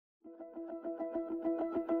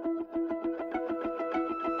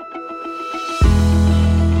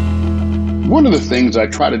One of the things I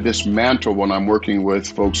try to dismantle when I'm working with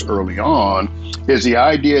folks early on is the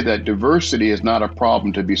idea that diversity is not a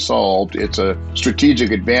problem to be solved. It's a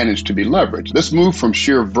strategic advantage to be leveraged. Let's move from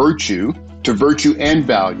sheer virtue to virtue and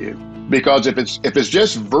value. Because if it's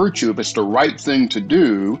just virtue, if it's the right thing to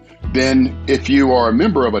do, then if you are a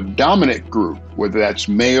member of a dominant group, whether that's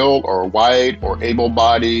male or white or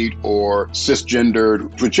able-bodied or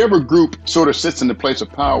cisgendered, whichever group sort of sits in the place of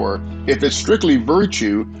power, if it's strictly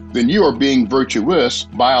virtue, then you are being virtuous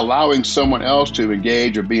by allowing someone else to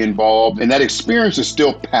engage or be involved. And that experience is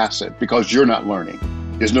still passive because you're not learning.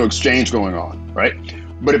 There's no exchange going on, right?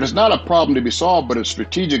 But if it's not a problem to be solved, but a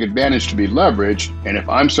strategic advantage to be leveraged, and if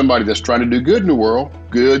I'm somebody that's trying to do good in the world,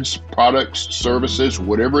 goods, products, services,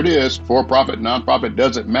 whatever it is, for-profit, nonprofit,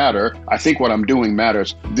 doesn't matter, I think what I'm doing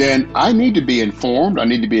matters, then I need to be informed, I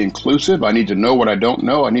need to be inclusive, I need to know what I don't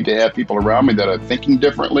know, I need to have people around me that are thinking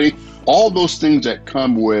differently, all those things that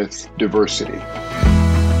come with diversity.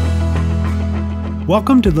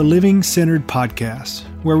 Welcome to the Living Centered Podcast,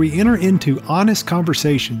 where we enter into honest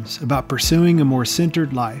conversations about pursuing a more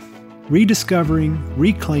centered life, rediscovering,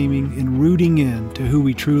 reclaiming, and rooting in to who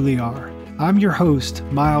we truly are. I'm your host,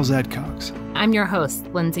 Miles Adcox. I'm your host,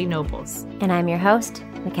 Lindsay Nobles. And I'm your host,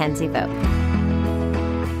 Mackenzie Vogt.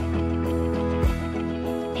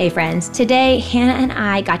 Hey friends, today Hannah and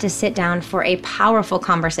I got to sit down for a powerful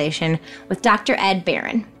conversation with Dr. Ed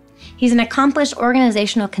Barron. He's an accomplished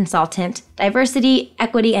organizational consultant, diversity,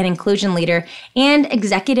 equity, and inclusion leader, and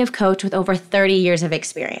executive coach with over 30 years of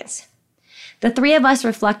experience. The three of us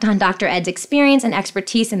reflect on Dr. Ed's experience and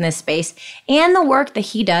expertise in this space and the work that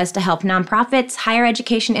he does to help nonprofits, higher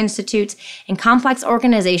education institutes, and complex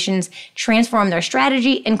organizations transform their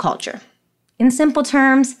strategy and culture. In simple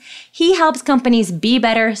terms, he helps companies be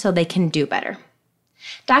better so they can do better.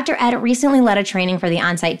 Dr. Ed recently led a training for the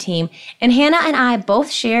on-site team, and Hannah and I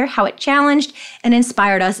both share how it challenged and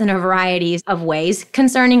inspired us in a variety of ways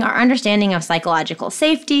concerning our understanding of psychological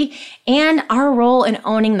safety and our role in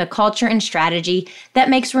owning the culture and strategy that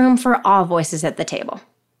makes room for all voices at the table.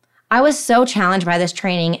 I was so challenged by this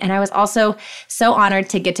training, and I was also so honored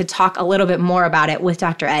to get to talk a little bit more about it with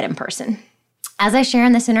Dr. Ed in person. As I share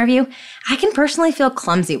in this interview, I can personally feel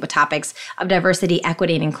clumsy with topics of diversity,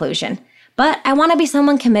 equity, and inclusion. But I want to be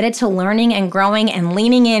someone committed to learning and growing and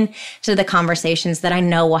leaning in to the conversations that I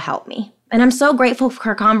know will help me. And I'm so grateful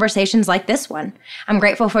for conversations like this one. I'm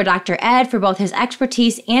grateful for Dr. Ed for both his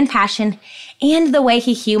expertise and passion and the way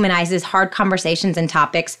he humanizes hard conversations and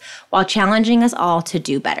topics while challenging us all to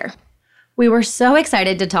do better. We were so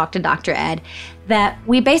excited to talk to Dr. Ed that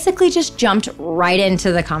we basically just jumped right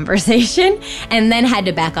into the conversation and then had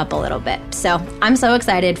to back up a little bit. So I'm so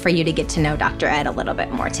excited for you to get to know Dr. Ed a little bit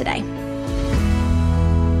more today.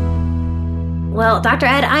 Well, Dr.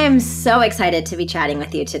 Ed, I am so excited to be chatting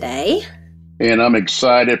with you today. And I'm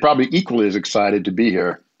excited, probably equally as excited to be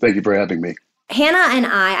here. Thank you for having me. Hannah and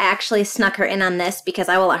I actually snuck her in on this because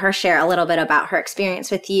I will let her share a little bit about her experience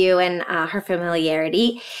with you and her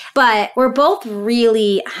familiarity. But we're both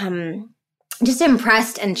really just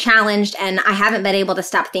impressed and challenged, and I haven't been able to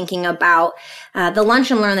stop thinking about the lunch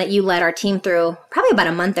and learn that you led our team through probably about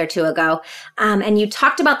a month or two ago. And you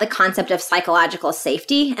talked about the concept of psychological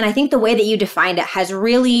safety, and I think the way that you defined it has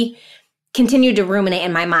really continued to ruminate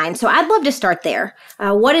in my mind. So I'd love to start there.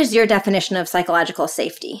 What is your definition of psychological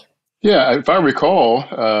safety? Yeah, if I recall,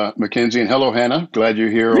 Mackenzie, and hello, Hannah. Glad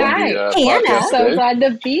you're here on the Hannah, podcast so today. glad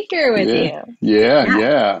to be here with you.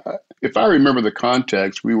 Yeah. If I remember the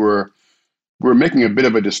context, we're making a bit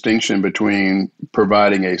of a distinction between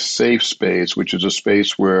providing a safe space, which is a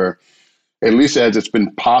space where, at least as it's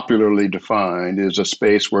been popularly defined, is a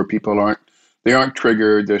space where people aren't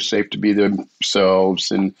triggered, they're safe to be themselves,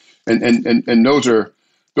 and those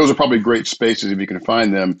are probably great spaces if you can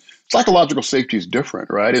find them. Psychological safety is different,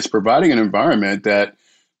 right? It's providing an environment that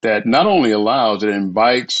not only allows, it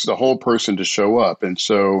invites the whole person to show up. And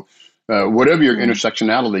so whatever your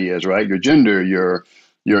intersectionality is, right? Your gender, your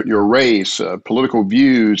race, political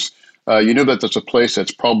views, you know that that's a place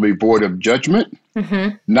that's probably void of judgment,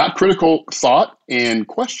 not critical thought and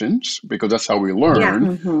questions, because that's how we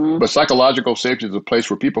learn. But psychological safety is a place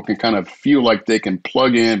where people can kind of feel like they can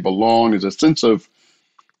plug in, belong. There's a sense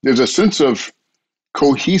of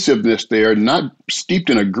cohesiveness there, not steeped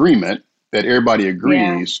in agreement that everybody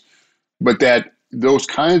agrees, but that those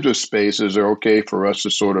kinds of spaces are okay for us to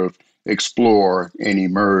sort of explore and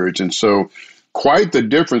emerge. And so quite the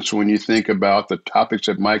difference when you think about the topics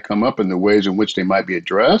that might come up and the ways in which they might be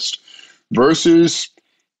addressed versus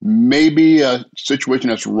maybe a situation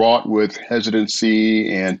that's wrought with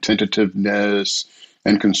hesitancy and tentativeness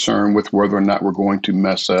and concern with whether or not we're going to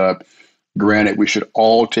mess up. Granted, we should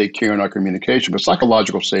all take care in our communication, but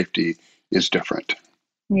psychological safety is different.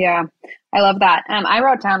 Yeah, I love that. I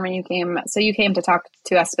wrote down when you came, so you came to talk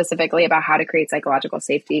to us specifically about how to create psychological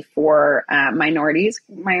safety for minority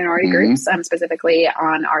groups, specifically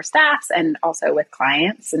on our staffs and also with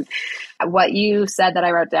clients. And what you said that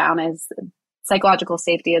I wrote down is psychological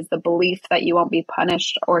safety is the belief that you won't be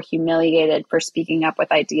punished or humiliated for speaking up with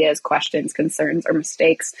ideas, questions, concerns, or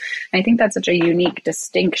mistakes. And I think that's such a unique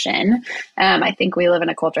distinction. I think we live in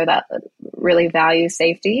a culture that really values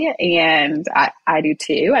safety, and I do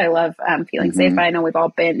too. I love feeling safe, but I know we've all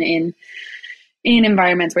been in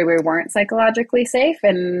environments where we weren't psychologically safe.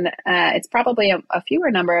 And it's probably a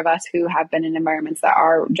fewer number of us who have been in environments that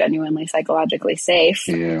are genuinely psychologically safe.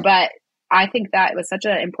 Yeah. But I think that was such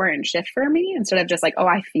an important shift for me, instead of just like, oh,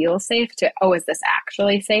 I feel safe, to, oh, is this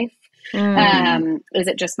actually safe? Is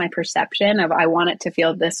it just my perception of I want it to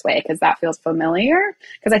feel this way because that feels familiar?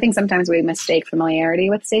 Because I think sometimes we mistake familiarity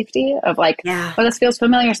with safety, of like, oh, this feels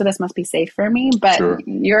familiar, so this must be safe for me. But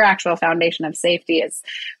your actual foundation of safety is,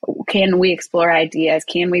 can we explore ideas?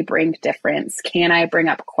 Can we bring difference? Can I bring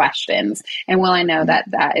up questions? And will I know that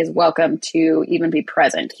that is welcome to even be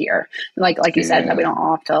present here? Like you said, that we don't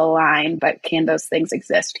all have to align, but can those things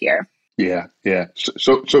exist here? Yeah.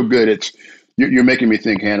 So good. You're making me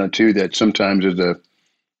think, Hannah, too, that sometimes there's a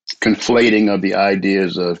conflating of the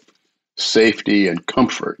ideas of safety and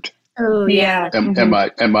comfort. Oh, yeah.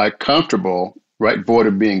 Am I comfortable, right, void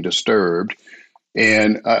of being disturbed?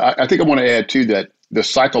 And I think I want to add, too, that the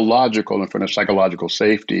psychological, in front of psychological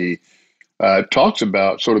safety, talks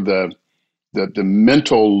about sort of the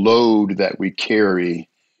mental load that we carry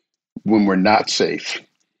when we're not safe,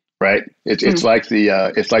 right? It's like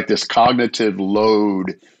it's like this cognitive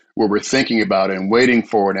load where we're thinking about it and waiting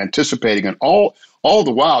for it, anticipating it, all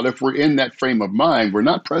the while, if we're in that frame of mind, we're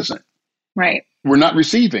not present. Right. We're not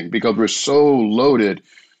receiving because we're so loaded.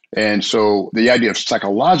 And so the idea of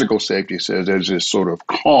psychological safety says there's this sort of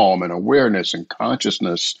calm and awareness and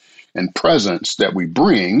consciousness and presence that we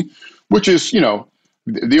bring, which is,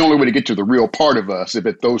 the only way to get to the real part of us if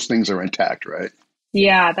those things are intact, right?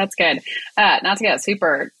 Yeah, that's good. Not to get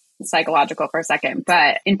super psychological for a second,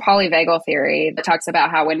 but in polyvagal theory, it talks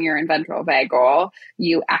about how when you're in ventral vagal,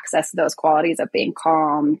 you access those qualities of being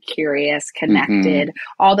calm, curious, connected,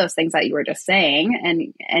 all those things that you were just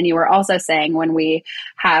saying. And you were also saying when we're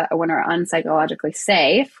unpsychologically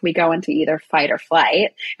safe, we go into either fight or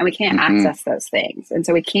flight, and we can't access those things. And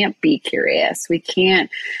so we can't be curious. We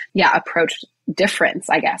can't, approach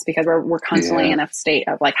difference, I guess, because we're constantly in a state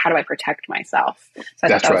of like, how do I protect myself? So I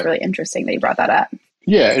thought that was really interesting that you brought that up.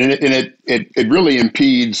 Yeah, and it really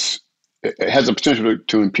impedes, it has the potential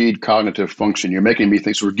to impede cognitive function. You're making me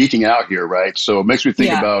think, so we're geeking out here, right? So it makes me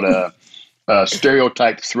think about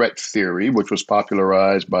stereotype threat theory, which was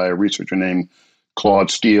popularized by a researcher named Claude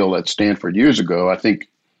Steele at Stanford years ago. I think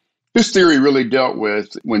this theory really dealt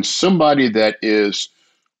with when somebody that is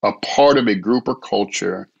a part of a group or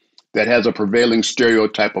culture that has a prevailing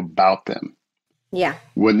stereotype about them. Yeah.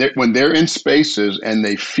 When they're in spaces and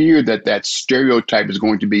they fear that stereotype is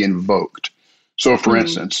going to be invoked. So, for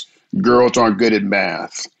instance, girls aren't good at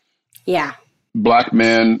math. Yeah. Black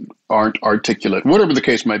men aren't articulate, whatever the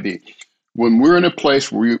case might be. When we're in a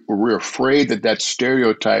place where we're afraid that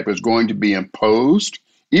stereotype is going to be imposed,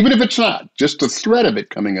 even if it's not, just the threat of it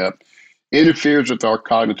coming up interferes with our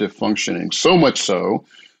cognitive functioning, so much so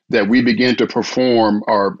that we begin to perform,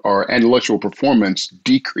 our intellectual performance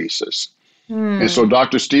decreases. And so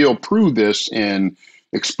Dr. Steele proved this in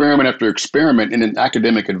experiment after experiment in an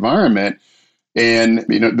academic environment. And,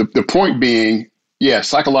 the point being,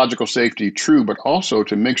 psychological safety, true, but also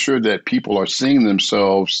to make sure that people are seeing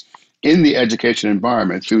themselves in the education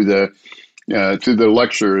environment through the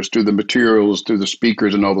lectures, through the materials, through the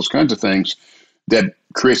speakers and all those kinds of things that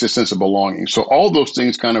creates a sense of belonging. So all those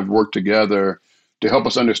things kind of work together to help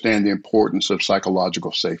us understand the importance of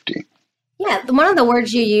psychological safety. Yeah, one of the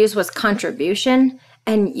words you used was contribution,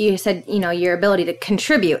 and you said, your ability to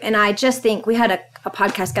contribute. And I just think we had a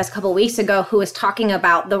podcast guest a couple of weeks ago who was talking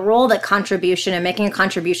about the role that contribution and making a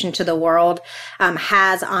contribution to the world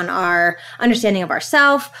has on our understanding of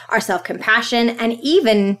ourself, our self-compassion, and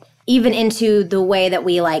even into the way that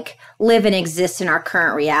we live and exist in our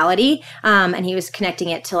current reality. And he was connecting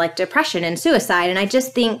it to depression and suicide. And I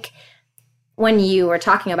just think when you were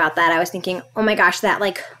talking about that, I was thinking, oh my gosh, that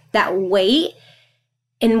weight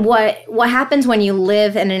and what happens when you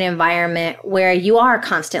live in an environment where you are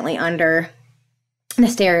constantly under the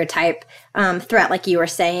stereotype threat, like you were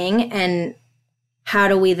saying, and how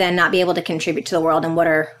do we then not be able to contribute to the world, and what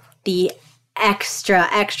are the extra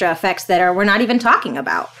effects that we're not even talking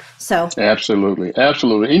about. So absolutely.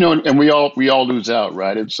 You know, and we all lose out,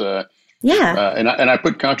 right? It's and I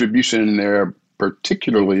put contribution in there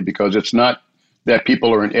particularly because it's not that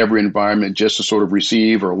people are in every environment just to sort of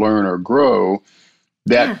receive or learn or grow.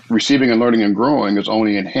 That receiving and learning and growing is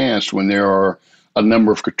only enhanced when there are a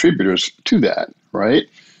number of contributors to that, right?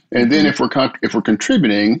 And then if we're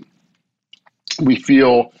contributing, we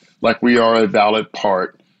feel like we are a valid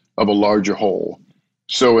part of a larger whole.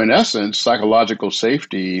 So in essence, psychological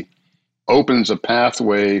safety opens a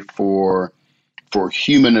pathway for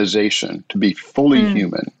humanization, to be fully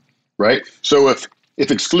human, right? So if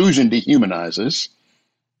exclusion dehumanizes,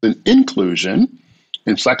 then inclusion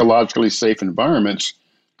in psychologically safe environments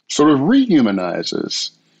sort of rehumanizes.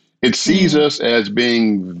 It sees us as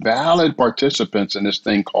being valid participants in this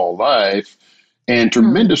thing called life and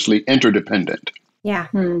tremendously interdependent. Yeah.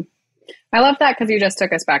 I love that because you just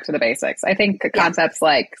took us back to the basics. I think concepts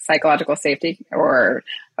like psychological safety, or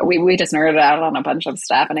we just nerded out on a bunch of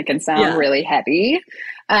stuff and it can sound really heavy.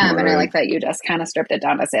 And I like that you just kind of stripped it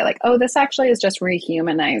down to say like, oh, this actually is just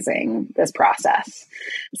rehumanizing this process.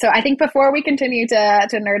 So I think before we continue to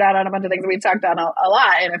nerd out on a bunch of things, we've talked on a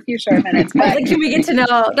lot in a few short minutes. But can we get to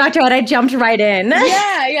know Dr. Ed? I jumped right in.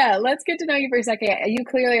 Yeah. Let's get to know you for a second. You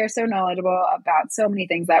clearly are so knowledgeable about so many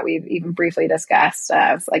things that we've even briefly discussed,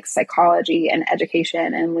 like psychology and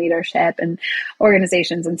education and leadership and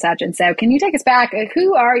organizations and such. And so can you take us back?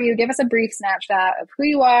 Who are you? Give us a brief snapshot of who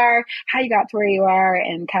you are, how you got to where you are,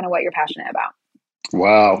 and kind of what you're passionate about.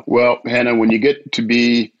 Wow. Well, Hannah, when you get to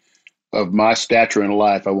be of my stature in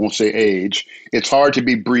life, I won't say age, it's hard to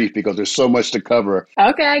be brief because there's so much to cover.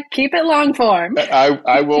 Okay, keep it long form.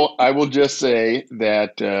 I will just say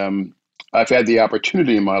that I've had the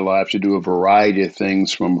opportunity in my life to do a variety of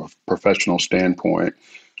things from a professional standpoint,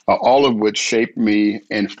 all of which shaped me,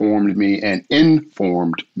 informed me, and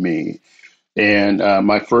informed me. And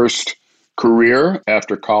my first career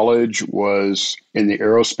after college was in the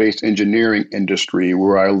aerospace engineering industry,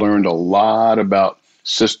 where I learned a lot about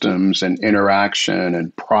systems and interaction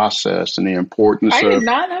and process and the importance I did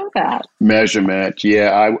not know that. Measurement.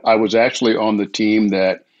 Yeah, I was actually on the team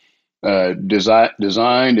that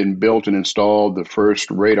designed and built and installed the first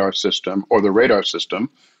radar system for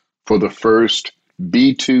the first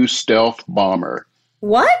B-2 stealth bomber.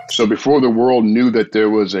 What? So before the world knew that there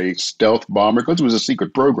was a stealth bomber, because it was a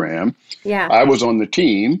secret program, I was on the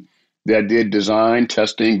team that did design,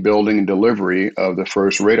 testing, building, and delivery of the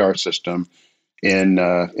first radar system in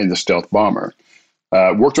the stealth bomber.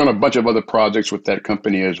 Worked on a bunch of other projects with that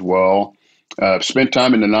company as well. Spent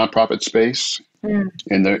time in the nonprofit space, in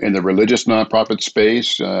the religious nonprofit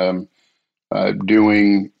space,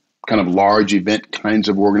 doing kind of large event kinds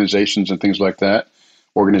of organizations and things like that.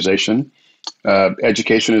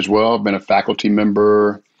 Education as well. I've been a faculty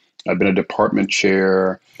member. I've been a department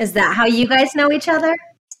chair. Is that how you guys know each other?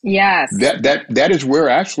 Yes. That is where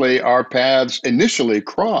actually our paths initially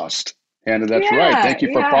crossed. And that's right. Thank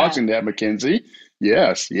you for pausing that, Mackenzie.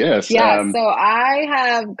 Yes. Yeah, so I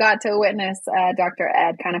have got to witness Dr.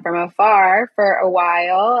 Ed kind of from afar for a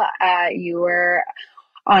while. You were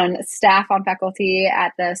on staff, on faculty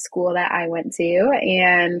at the school that I went to,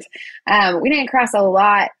 and we didn't cross a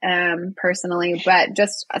lot personally, but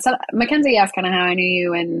just so Mackenzie asked kind of how I knew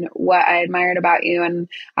you and what I admired about you, and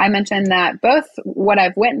I mentioned that both what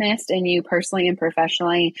I've witnessed in you personally and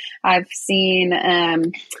professionally, I've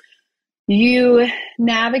seen you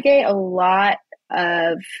navigate a lot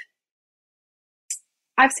of.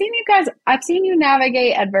 I've seen you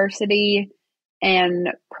navigate adversity and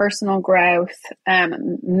personal growth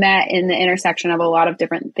met in the intersection of a lot of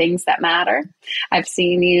different things that matter. I've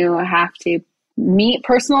seen you have to meet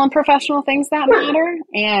personal and professional things that matter,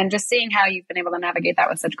 and just seeing how you've been able to navigate that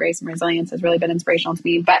with such grace and resilience has really been inspirational to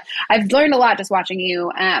me. But I've learned a lot just watching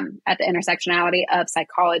you at the intersectionality of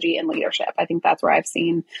psychology and leadership. I think that's where I've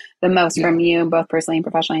seen the most from you, both personally and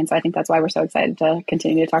professionally. And so I think that's why we're so excited to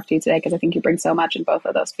continue to talk to you today, because I think you bring so much in both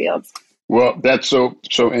of those fields. Well, that's so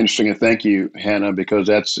interesting, and thank you, Hannah, because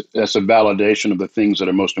that's a validation of the things that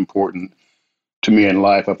are most important to me in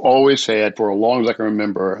life. I've always had, for as long as I can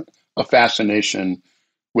remember, a fascination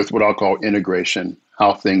with what I'll call integration,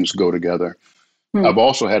 how things go together. I've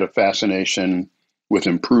also had a fascination with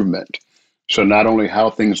improvement. So not only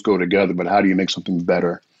how things go together, but how do you make something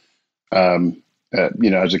better? As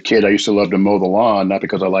a kid, I used to love to mow the lawn, not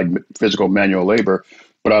because I like physical manual labor,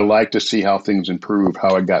 but I like to see how things improve,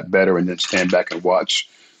 how it got better, and then stand back and watch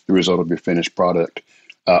the result of your finished product.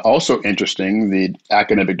 Also interesting, the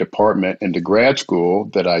academic department in the grad school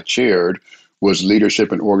that I chaired was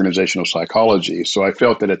leadership and organizational psychology. So I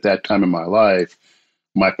felt that at that time in my life,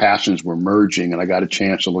 my passions were merging, and I got a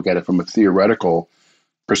chance to look at it from a theoretical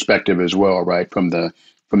perspective as well, right? From the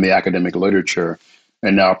academic literature,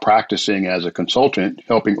 and now practicing as a consultant,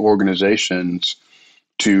 helping organizations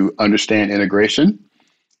to understand integration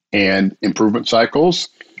and improvement cycles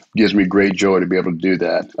gives me great joy to be able to do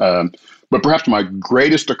that. But perhaps my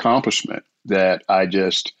greatest accomplishment that I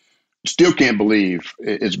just still can't believe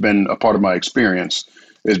it's been a part of my experience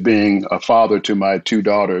is being a father to my two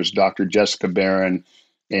daughters, Dr. Jessica Barron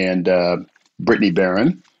and Brittany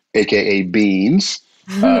Barron, aka Beans,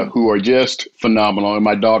 who are just phenomenal. And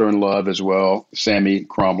my daughter-in-law as well, Sammy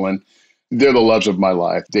Cromlin. They're the loves of my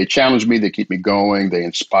life. They challenge me. They keep me going. They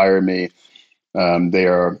inspire me. They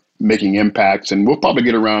are making impacts, and we'll probably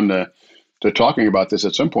get around to talking about this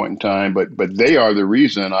at some point in time. But they are the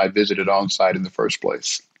reason I visited on-site in the first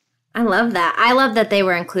place. I love that. I love that they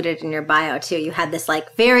were included in your bio too. You had this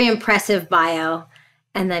like very impressive bio,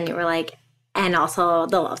 and then you were like, and also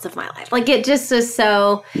the loves of my life. Like it just was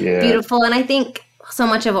so beautiful. And I think so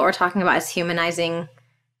much of what we're talking about is humanizing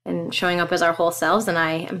and showing up as our whole selves. And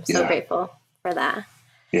I am so grateful for that.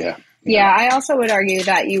 Yeah. I also would argue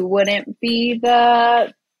that you wouldn't be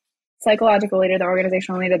the psychological leader, the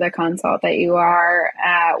organizational leader, the consult that you are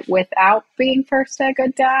without being first a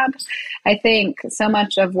good dad. I think so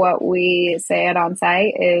much of what we say at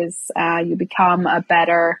On-Site is you become a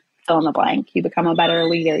better fill in the blank. You become a better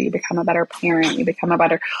leader. You become a better parent. You become a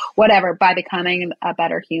better whatever by becoming a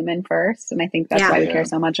better human first. And I think that's why we care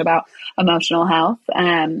so much about emotional health.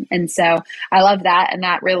 And so I love that. And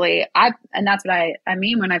that really, and that's what I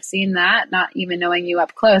mean when I've seen that, not even knowing you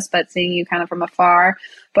up close, but seeing you kind of from afar,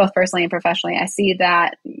 both personally and professionally. I see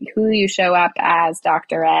that who you show up as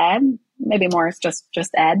Dr. Ed, maybe more is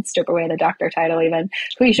just Ed, strip away the doctor title even,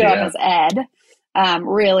 who you show up as Ed,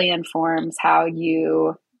 really informs how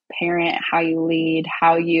you parent, how you lead,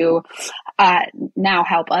 how you now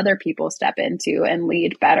help other people step into and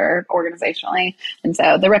lead better organizationally. And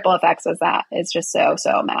so the ripple effects of that is just so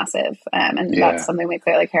massive. And that's something we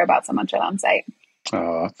clearly care about so much at On-Site.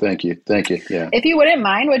 Oh, thank you. Yeah. If you wouldn't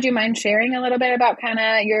mind, would you mind sharing a little bit about kind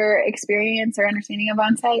of your experience or understanding of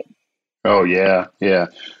On-Site? Oh, yeah.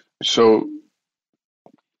 So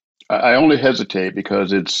I only hesitate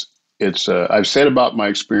because it's I've said about my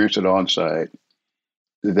experience at On-Site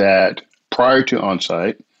that prior to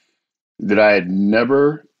On-Site that I had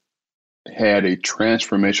never had a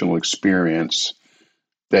transformational experience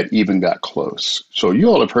that even got close. So you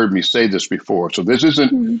all have heard me say this before. So this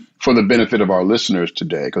isn't for the benefit of our listeners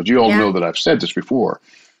today, because you all know that I've said this before.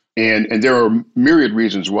 And there are myriad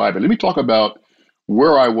reasons why. But let me talk about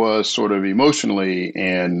where I was sort of emotionally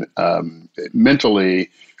and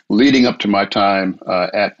mentally leading up to my time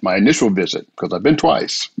at my initial visit, because I've been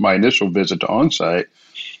twice, my initial visit to On-Site,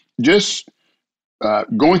 just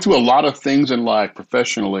going through a lot of things in life,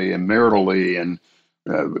 professionally and maritally and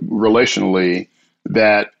relationally,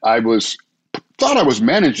 that I thought I was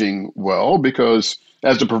managing well, because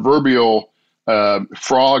as the proverbial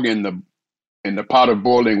frog in the pot of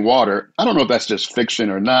boiling water, I don't know if that's just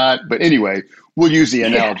fiction or not, but anyway, we'll use the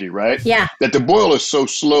analogy, right? Yeah. That the boil is so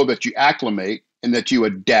slow that you acclimate and that you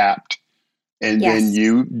adapt, and then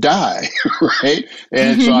you die, right?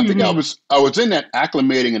 And so I think I was in that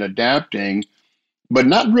acclimating and adapting, but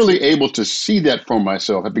not really able to see that for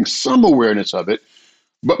myself, having some awareness of it.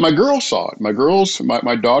 But my girls saw it.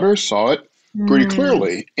 My daughters saw it pretty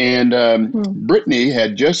clearly. And Brittany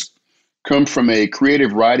had just come from a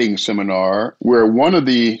creative writing seminar where one of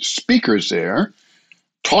the speakers there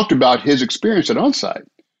talked about his experience at On-Site.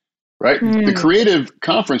 Right? The creative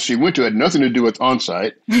conference she went to had nothing to do with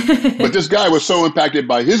On-Site, but this guy was so impacted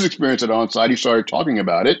by his experience at On-Site, he started talking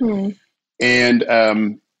about it.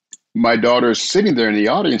 And my daughter's sitting there in the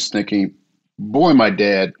audience thinking, boy, my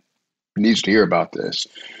dad needs to hear about this.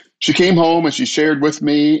 She came home and she shared with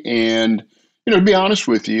me, and, to be honest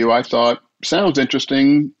with you, I thought, sounds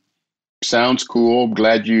interesting, sounds cool,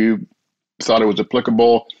 glad you thought it was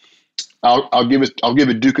applicable. I'll give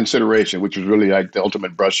it due consideration, which was really like the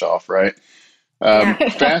ultimate brush off, right?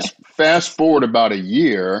 Fast forward about a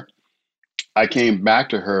year, I came back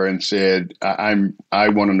to her and said, I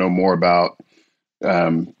want to know more about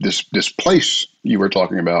this place you were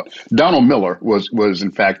talking about. Donald Miller was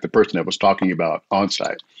in fact the person that was talking about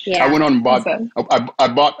On-Site. Yeah, I went on and bought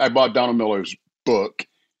I bought Donald Miller's book,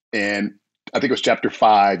 and I think it was chapter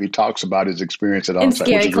 5. He talks about his experience at On-Site,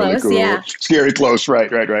 which is really cool. Yeah. Scary close,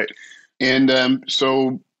 right. And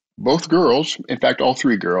so both girls, in fact, all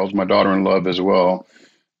three girls, my daughter-in-law as well,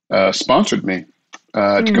 sponsored me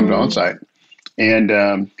to come to On-Site. And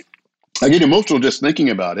I get emotional just thinking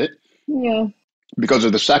about it. Yeah. Because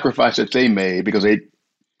of the sacrifice that they made,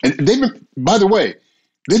 and they've been, by the way,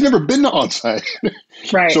 They've never been to onsite.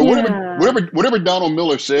 Right. So Yeah. whatever Donald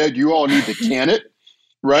Miller said, you all need to can it,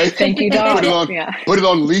 right? Thank you, Put Doc. it on Yeah. put it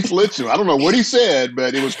on leaflets. I don't know what he said,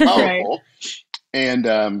 but it was Right. powerful.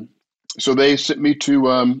 And so they sent me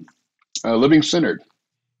to Living Centered.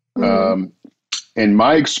 Mhm. And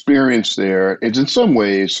my experience there is in some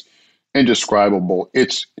ways indescribable.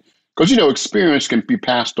 It's because, experience can be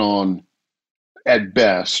passed on at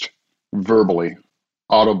best verbally,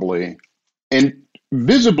 audibly, and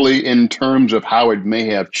visibly in terms of how it may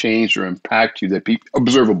have changed or impacted you, that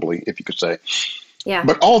observably, if you could say. Yeah.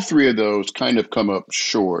 But all three of those kind of come up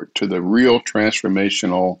short to the real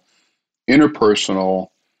transformational, interpersonal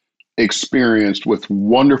experience with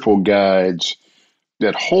wonderful guides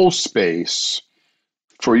that hold space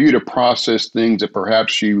for you to process things that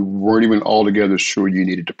perhaps you weren't even altogether sure you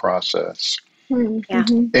needed to process. Yeah.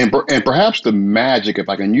 Mm-hmm. And perhaps the magic, if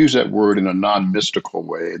I can use that word in a non-mystical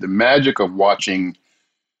way, the magic of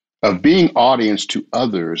being audience to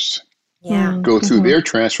others Yeah. go through Mm-hmm. their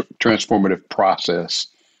transformative process,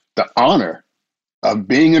 the honor of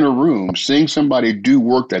being in a room, seeing somebody do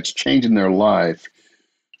work that's changing their life.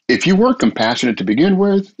 If you weren't compassionate to begin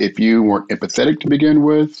with, if you weren't empathetic to begin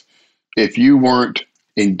with, if you weren't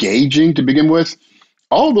engaging to begin with,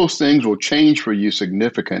 all those things will change for you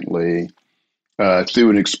significantly through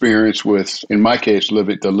an experience with, in my case,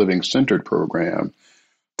 the Living Centered program.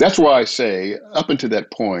 That's why I say, up until that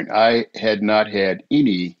point, I had not had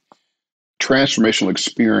any transformational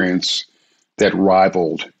experience that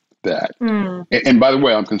rivaled that. Mm. And by the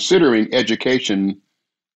way, I'm considering education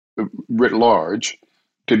writ large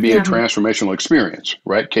to be a Yeah. transformational experience,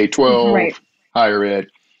 right? Right. K-12, higher ed.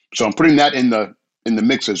 So I'm putting that in the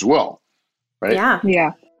mix as well, right? Yeah.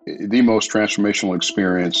 Yeah. The most transformational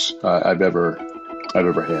experience I've ever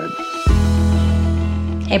had.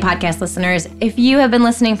 Hey, podcast listeners, if you have been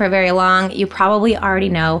listening for very long, you probably already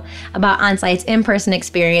know about OnSite's in-person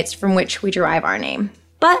experience from which we derive our name.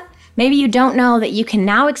 But maybe you don't know that you can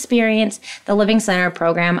now experience the Living Center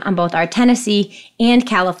program on both our Tennessee and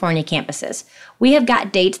California campuses. We have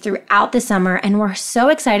got dates throughout the summer, and we're so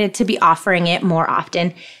excited to be offering it more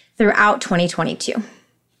often throughout 2022.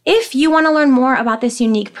 If you want to learn more about this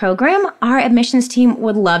unique program, our admissions team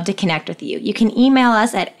would love to connect with you. You can email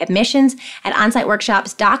us at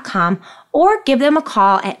admissions@onsiteworkshops.com or give them a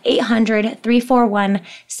call at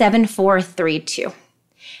 800-341-7432.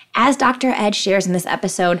 As Dr. Ed shares in this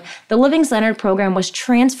episode, the Living Centered program was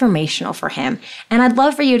transformational for him, and I'd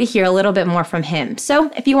love for you to hear a little bit more from him.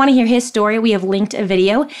 So if you want to hear his story, we have linked a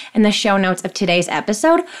video in the show notes of today's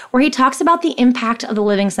episode where he talks about the impact of the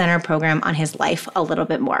Living Centered program on his life a little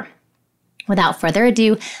bit more. Without further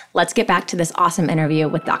ado, let's get back to this awesome interview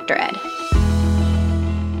with Dr. Ed.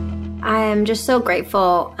 I am just so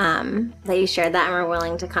grateful that you shared that and were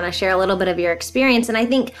willing to kind of share a little bit of your experience. And I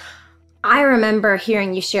think I remember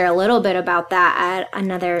hearing you share a little bit about that at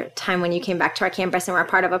another time when you came back to our campus and were a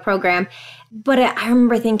part of a program. But I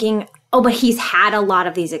remember thinking, oh, but he's had a lot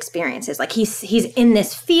of these experiences. Like he's in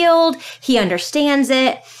this field. He understands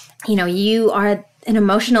it. You know, you are an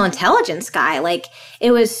emotional intelligence guy. Like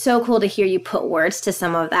it was so cool to hear you put words to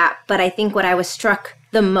some of that. But I think what I was struck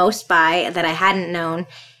the most by that I hadn't known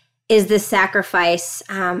is the sacrifice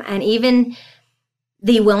and even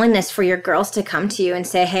the willingness for your girls to come to you and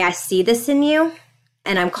say, hey, I see this in you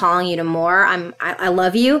and I'm calling you to more. I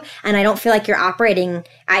love you. And I don't feel like you're operating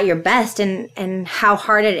at your best, and how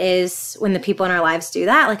hard it is when the people in our lives do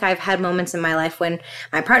that. Like I've had moments in my life when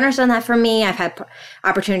my partner's done that for me. I've had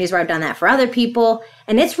opportunities where I've done that for other people,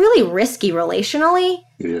 and it's really risky relationally.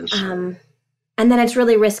 Yes. And then it's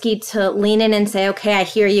really risky to lean in and say, okay, I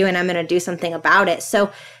hear you and I'm going to do something about it. So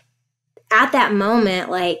at that moment,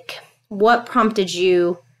 like, what prompted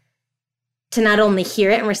you to not only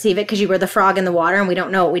hear it and receive it because you were the frog in the water and we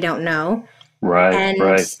don't know what we don't know? Right. And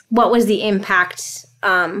right. what was the impact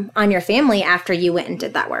on your family after you went and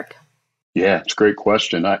did that work? Yeah, it's a great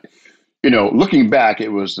question. Looking back, it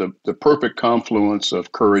was the perfect confluence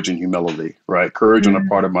of courage and humility, right? Courage on the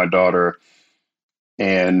part of my daughter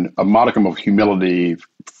and a modicum of humility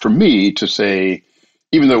for me to say,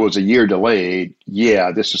 even though it was a year delayed,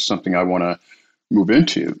 yeah, this is something I want to move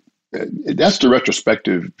into. That's the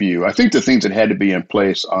retrospective view. I think the things that had to be in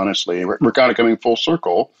place, honestly, we're kind of coming full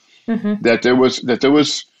circle, that there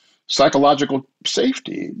was psychological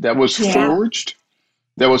safety that was forged,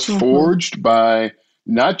 by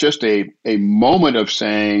not just a moment of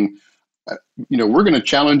saying, we're going to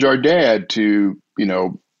challenge our dad to,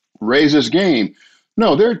 raise his game.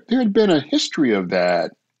 No, there had been a history of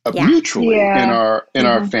that mutually in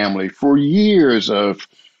our family for years of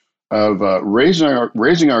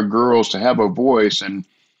raising our girls to have a voice and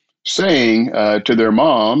saying to their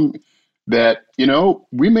mom that,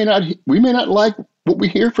 we may not like what we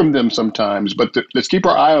hear from them sometimes, but let's keep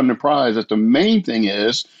our eye on the prize. That the main thing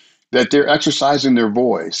is that they're exercising their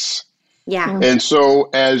voice. Yeah. And so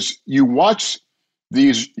as you watch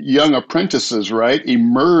these young apprentices, right,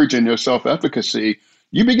 emerge in their self-efficacy,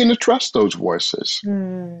 you begin to trust those voices.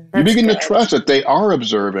 You begin to trust that they are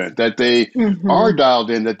observant, that they are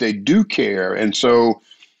dialed in, that they do care. And so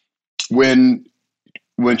when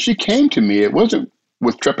she came to me, it wasn't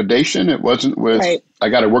with trepidation. It wasn't with, I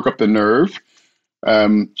got to work up the nerve.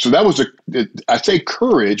 So that was I say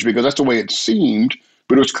courage because that's the way it seemed,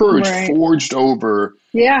 but it was courage forged over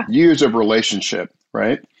years of relationship,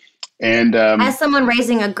 right? And as someone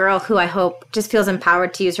raising a girl who I hope just feels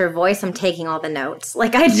empowered to use her voice, I'm taking all the notes.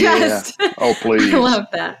 Like I just, oh please, I love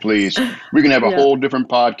that. Please, we can have a whole different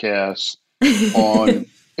podcast on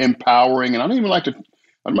empowering, and I'm not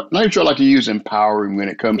even sure I like to use empowering when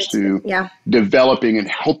it comes to developing and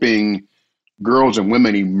helping girls and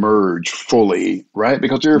women emerge fully, right?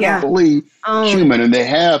 Because they're fully human and they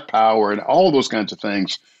have power and all those kinds of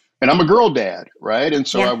things. And I'm a girl dad, right? And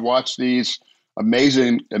so I've watched these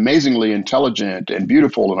amazingly intelligent and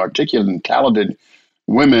beautiful and articulate and talented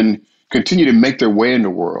women continue to make their way in the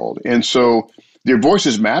world. And so their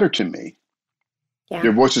voices matter to me. Yeah.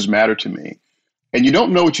 Their voices matter to me. And you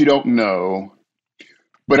don't know what you don't know,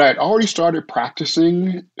 but I'd already started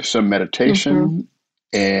practicing some meditation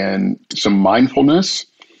and some mindfulness.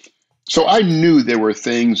 So I knew there were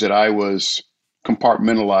things that I was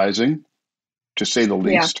compartmentalizing, to say the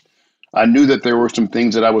least. I knew that there were some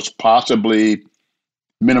things that I was possibly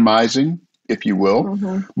minimizing, if you will,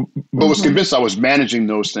 but was convinced I was managing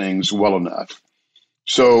those things well enough.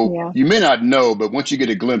 So you may not know, but once you get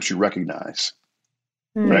a glimpse, you recognize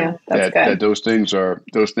right? that those things are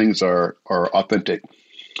authentic.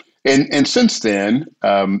 And since then,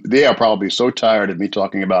 they are probably so tired of me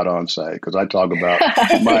talking about on-site because I talk about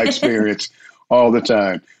my experience all the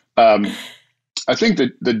time. I think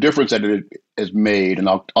that the difference that it has made, and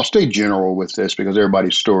I'll stay general with this because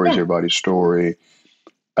everybody's story is everybody's story,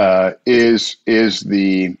 is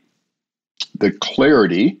the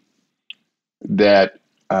clarity that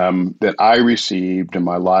that I received in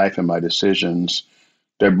my life and my decisions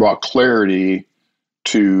that brought clarity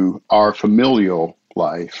to our familial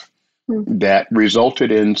life that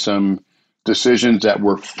resulted in some decisions that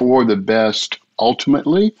were for the best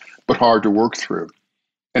ultimately, but hard to work through.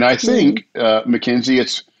 And I think, Mackenzie,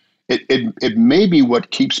 it may be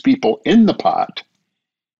what keeps people in the pot,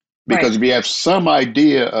 because if you have some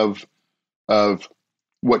idea of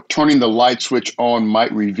what turning the light switch on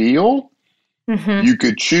might reveal, you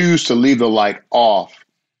could choose to leave the light off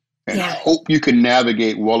and hope you can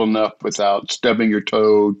navigate well enough without stubbing your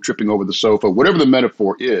toe, tripping over the sofa, whatever the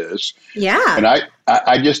metaphor is. Yeah. And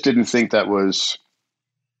I just didn't think that was,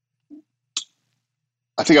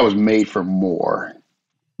 I think I was made for more.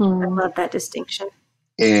 I love that distinction.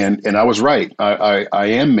 And I was right. I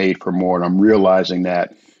am made for more, and I'm realizing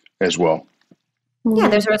that as well. Yeah,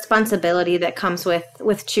 there's a responsibility that comes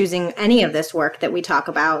with choosing any of this work that we talk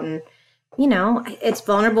about. And, you know, it's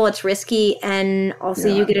vulnerable, it's risky, and also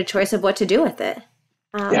you get a choice of what to do with it.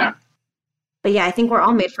 But yeah, I think we're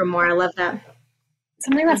all made for more. I love that.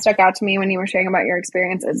 Something that stuck out to me when you were sharing about your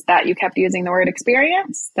experience is that you kept using the word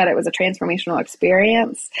experience, that it was a transformational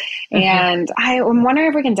experience. And I'm wondering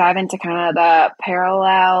if we can dive into kind of the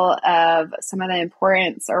parallel of some of the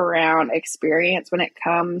importance around experience when it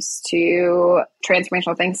comes to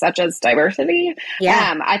transformational things such as diversity.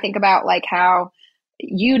 I think about like how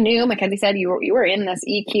you knew, Mackenzie said you were in this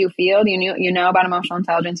EQ field, you know about emotional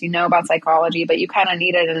intelligence, you know about psychology, but you kind of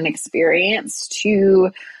needed an experience to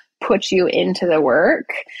put you into the work.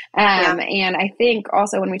 And I think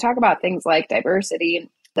also when we talk about things like diversity,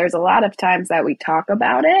 there's a lot of times that we talk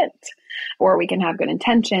about it, or we can have good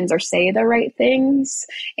intentions or say the right things.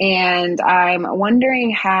 And I'm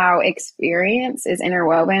wondering how experience is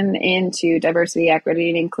interwoven into diversity, equity,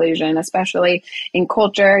 and inclusion, especially in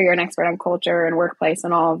culture. You're an expert on culture and workplace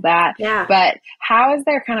and all of that. Yeah. But how is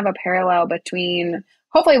there kind of a parallel between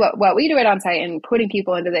hopefully what we do at On-Site and putting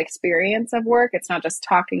people into the experience of work? It's not just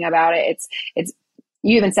talking about it. It's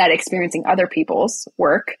you even said experiencing other people's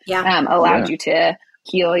work allowed you to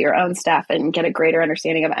heal your own stuff and get a greater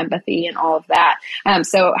understanding of empathy and all of that.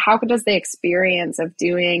 So how does the experience of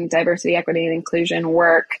doing diversity, equity, and inclusion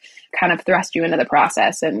work kind of thrust you into the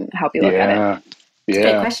process and help you look at it? It's a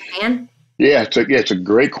good question, man. Yeah, it's a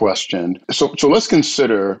great question. So let's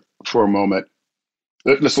consider for a moment,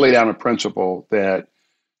 let's lay down a principle that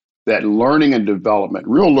learning and development,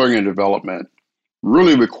 real learning and development,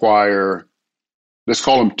 really require, let's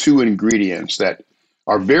call them two ingredients that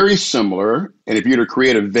are very similar. And if you were to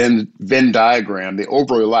create a Venn diagram, they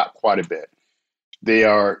overlap quite a bit. They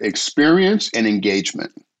are experience and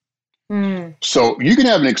engagement. So you can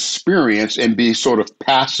have an experience and be sort of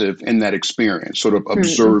passive in that experience, sort of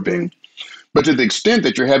observing. But to the extent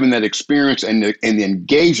that you're having that experience and the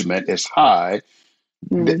engagement is high,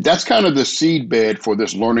 that's kind of the seedbed for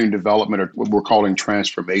this learning development, or what we're calling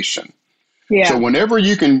transformation. Yeah. So whenever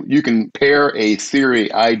you can pair a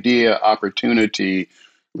theory, idea, opportunity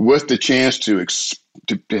with the chance to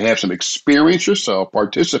have some experience yourself,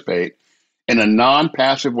 participate in a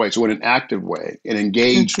non-passive way, so in an active way, an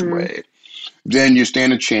engaged way, then you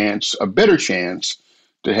stand a better chance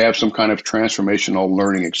to have some kind of transformational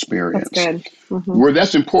learning experience. That's good. Where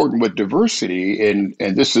that's important with diversity, and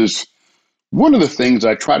this is one of the things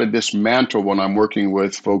I try to dismantle when I'm working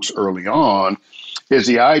with folks early on, is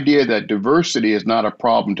the idea that diversity is not a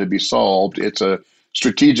problem to be solved. It's a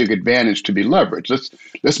strategic advantage to be leveraged.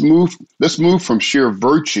 Let's move from sheer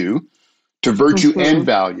virtue to virtue and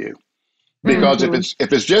value. Because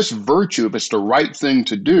if it's just virtue, if it's the right thing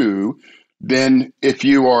to do, then if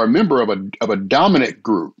you are a member of a dominant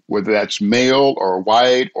group, whether that's male or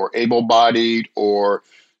white or able-bodied or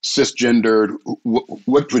cisgendered,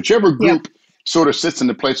 whichever group sort of sits in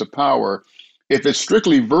the place of power, if it's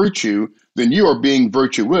strictly virtue, then you are being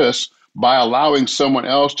virtuous by allowing someone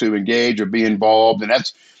else to engage or be involved, and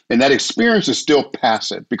that experience is still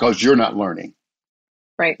passive because you're not learning.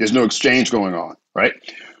 Right. There's no exchange going on, right?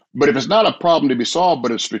 But if it's not a problem to be solved,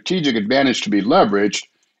 but a strategic advantage to be leveraged,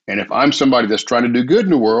 and if I'm somebody that's trying to do good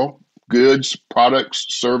in the world, goods, products,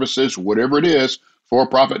 services, whatever it is,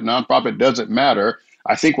 for-profit, nonprofit, doesn't matter.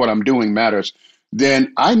 I think what I'm doing matters.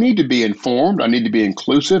 Then I need to be informed. I need to be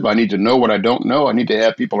inclusive. I need to know what I don't know. I need to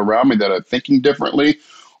have people around me that are thinking differently.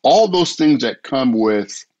 All those things that come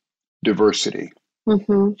with diversity.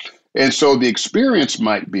 And so the experience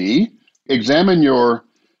might be examine your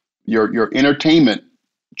entertainment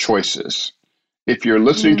choices. If you're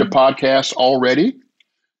listening to podcasts already,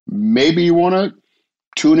 maybe you want to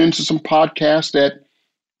tune into some podcasts that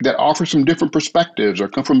offer some different perspectives or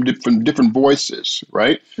come from different voices,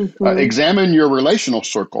 right? Examine your relational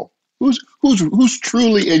circle. Who's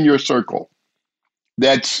truly in your circle?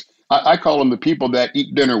 That's I call them the people that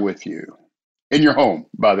eat dinner with you in your home,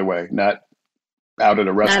 by the way, not out at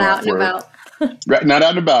a restaurant. Not out and about. Not out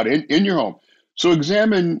and about, in your home. So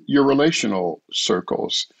examine your relational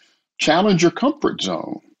circles. Challenge your comfort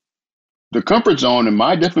zone. The comfort zone, in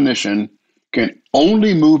my definition, can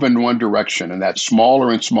only move in one direction, and that's smaller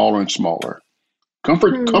and smaller and smaller.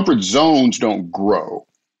 Comfort zones don't grow.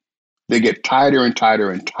 They get tighter and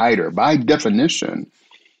tighter and tighter by definition.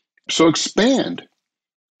 So expand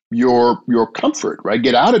your comfort, right?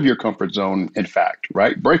 Get out of your comfort zone, in fact,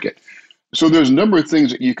 right? Break it. So there's a number of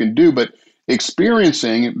things that you can do, but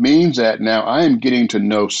experiencing means that now I am getting to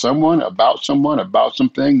know someone, about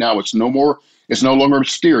something. Now it's no longer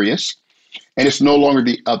mysterious, and it's no longer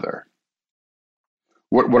the other.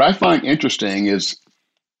 What I find interesting is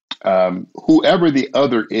whoever the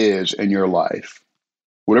other is in your life,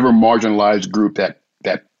 whatever marginalized group that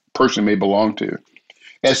person may belong to,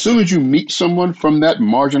 as soon as you meet someone from that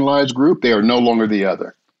marginalized group, they are no longer the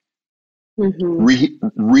other.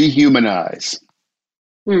 Rehumanize.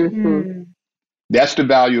 That's the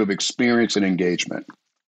value of experience and engagement.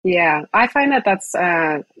 Yeah, I find that's,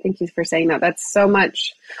 thank you for saying that. That's so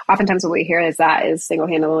much, oftentimes what we hear is that is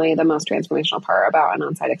single-handedly the most transformational part about an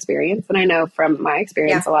on-site experience. And I know from my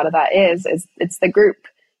experience, a lot of that is it's the group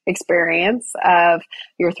experience of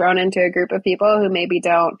you're thrown into a group of people who maybe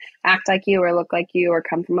don't act like you or look like you or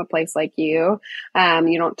come from a place like you.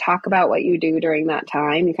 You don't talk about what you do during that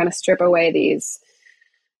time. You kind of strip away these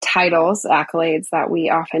titles, accolades that we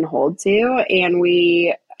often hold to, and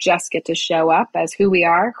we just get to show up as who we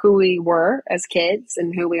are, who we were as kids,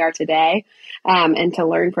 and who we are today, and to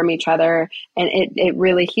learn from each other. And it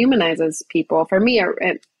really humanizes people. For me,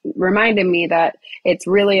 it reminded me that it's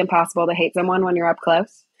really impossible to hate someone when you're up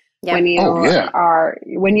close. Yep.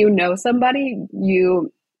 When you know somebody, you're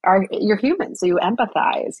human, so you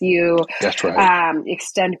empathize, you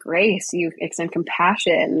extend grace, you extend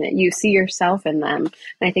compassion, you see yourself in them.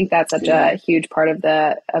 And I think that's such a huge part of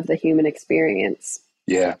the human experience.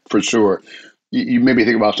 Yeah, for sure. You made me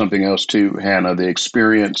think about something else too, Hannah, the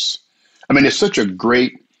experience. I mean, it's such a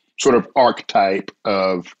great sort of archetype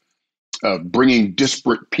of bringing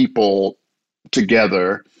disparate people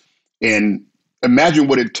together. And imagine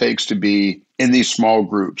what it takes to be in these small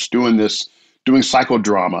groups, doing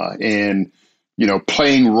psychodrama and,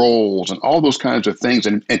 playing roles and all those kinds of things,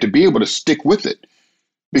 and to be able to stick with it.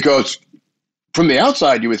 Because from the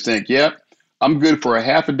outside, you would think, I'm good for a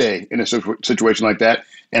half a day in a situation like that,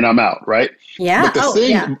 and I'm out, right? Yeah.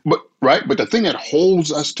 But but the thing that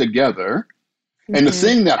holds us together, and the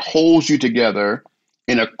thing that holds you together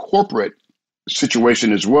in a corporate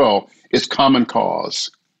situation as well, is common cause.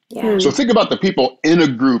 Yeah. So think about the people in a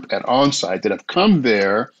group at onsite that have come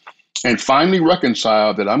there and finally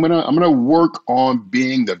reconciled that I'm gonna work on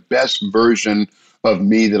being the best version of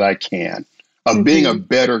me that I can, of being a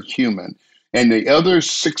better human. And the other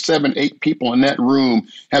 6, 7, 8 people in that room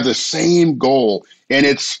have the same goal, and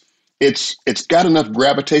it's got enough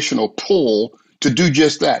gravitational pull to do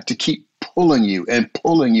just that, to keep pulling you and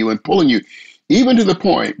pulling you and pulling you, even to the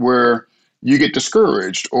point where you get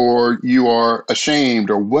discouraged or you are ashamed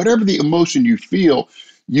or whatever the emotion you feel,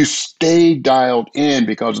 you stay dialed in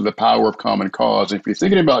because of the power of common cause. And if you're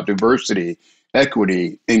thinking about diversity,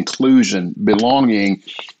 equity, inclusion, belonging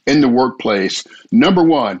in the workplace, number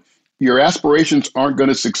one, your aspirations aren't going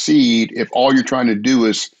to succeed if all you're trying to do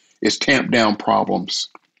is tamp down problems.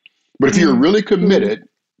 But if you're really committed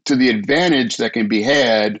to the advantage that can be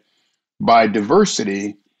had by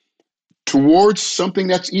diversity towards something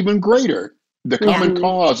that's even greater, the common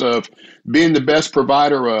cause of being the best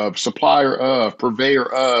provider of, supplier of,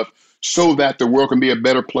 purveyor of, so that the world can be a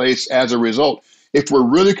better place as a result. If we're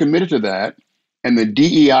really committed to that and the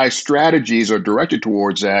DEI strategies are directed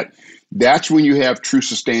towards that, that's when you have true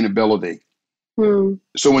sustainability.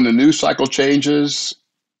 So when the news cycle changes,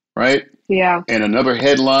 right? Yeah. And another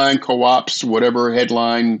headline co-ops whatever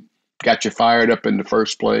headline got you fired up in the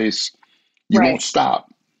first place, you won't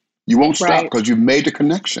stop. You won't stop because you've made the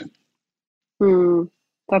connection.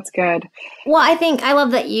 That's good. Well, I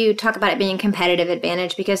love that you talk about it being a competitive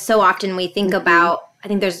advantage, because so often we think about, I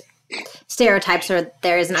think there's stereotypes, or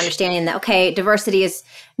there is an understanding that, okay, diversity is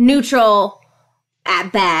neutral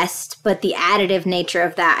at best, but the additive nature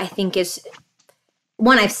of that, I think, is,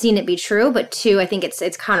 one, I've seen it be true, but two, I think it's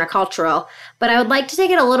countercultural. But I would like to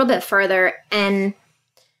take it a little bit further. And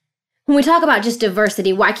when we talk about just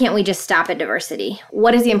diversity, why can't we just stop at diversity?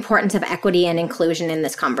 What is the importance of equity and inclusion in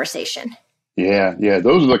this conversation? Yeah.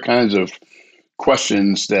 Those are the kinds of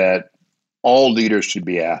questions that all leaders should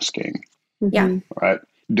be asking. Yeah. Right.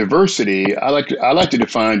 Diversity. I like to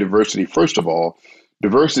define diversity. First of all,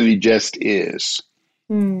 diversity just is.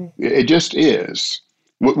 It just is.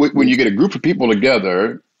 When you get a group of people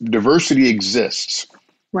together, diversity exists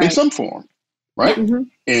in some form, right?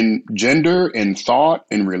 In gender, in thought,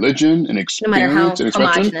 in religion, in experience, and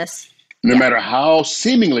expression. No matter how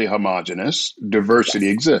seemingly homogenous, diversity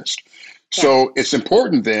exists. So it's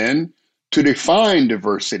important then to define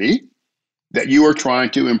diversity that you are trying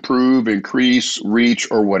to improve, increase, reach,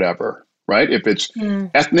 or whatever, right? If it's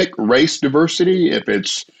ethnic, race diversity, if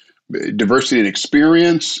it's diversity in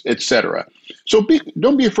experience, etc. So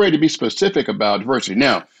don't be afraid to be specific about diversity.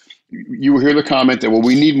 Now, you will hear the comment that, well,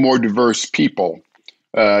 we need more diverse people.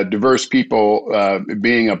 Diverse people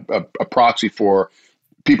being a proxy for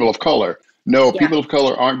people of color. No, people of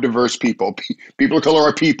color aren't diverse people. People of color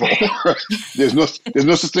are people. There's no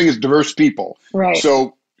such thing as diverse people. Right.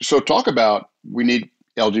 So talk about, we need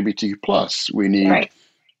LGBTQ plus. We need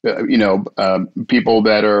people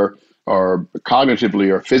that are cognitively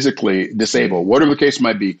or physically disabled, whatever the case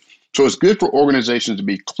might be. So it's good for organizations to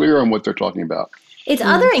be clear on what they're talking about. It's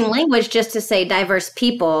othering language just to say diverse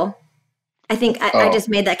people. I think I just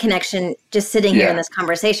made that connection just sitting here in this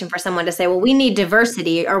conversation, for someone to say, well, we need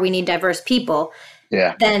diversity, or we need diverse people.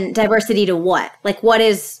 Yeah. Then diversity to what? Like, what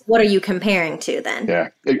are you comparing to then? Yeah.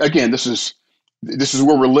 Again, this is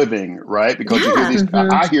where we're living, right? Because you hear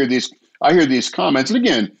these, I hear these comments. And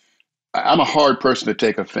again, I'm a hard person to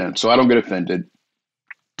take offense, so I don't get offended.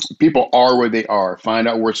 People are where they are. Find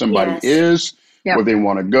out where somebody is, where they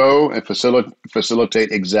want to go, and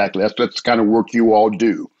facilitate exactly. That's the kind of work you all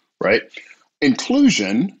do, right?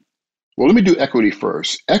 Inclusion, well, let me do equity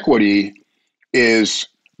first. Equity is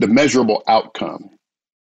the measurable outcome.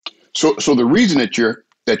 So the reason that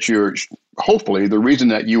you're hopefully the reason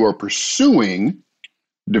that you are pursuing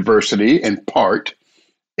diversity in part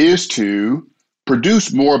is to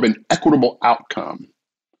produce more of an equitable outcome,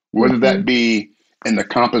 whether that be in the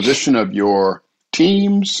composition of your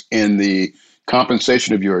teams, in the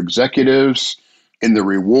compensation of your executives, in the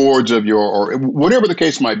rewards of or whatever the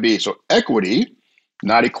case might be. So equity,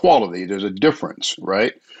 not equality. There's a difference,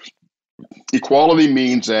 right? Equality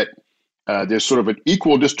means that there's sort of an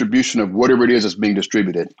equal distribution of whatever it is that's being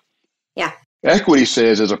distributed. Yeah. Equity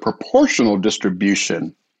says there's a proportional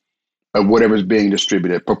distribution of whatever is being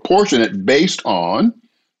distributed, proportionate based on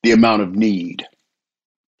the amount of need.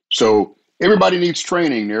 So everybody needs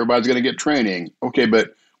training. Everybody's going to get training. Okay,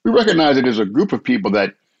 but we recognize that there's a group of people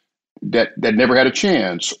that that never had a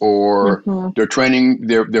chance, or their training,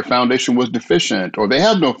 their foundation was deficient, or they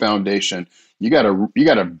have no foundation. You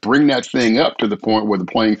gotta bring that thing up to the point where the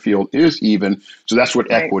playing field is even. So that's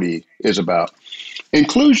what equity is about.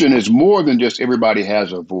 Inclusion is more than just everybody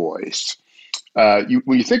has a voice.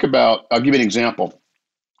 When you think about, I'll give you an example.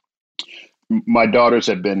 My daughters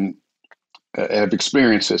have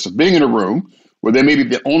experienced this of being in a room where they may be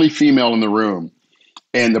the only female in the room,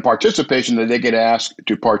 and the participation that they get asked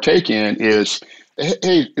to partake in is,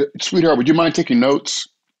 "Hey, sweetheart, would you mind taking notes?"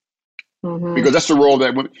 Because that's the role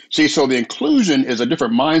that see. So the inclusion is a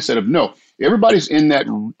different mindset of no. Everybody's in that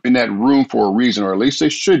room for a reason, or at least they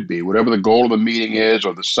should be, whatever the goal of the meeting is,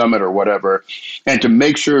 or the summit, or whatever, and to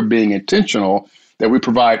make sure, being intentional, that we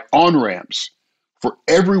provide on-ramps for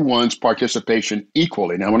everyone's participation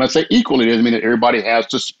equally. Now, when I say equally, it doesn't mean that everybody has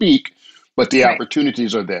to speak, but the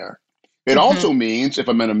opportunities are there. It also means, if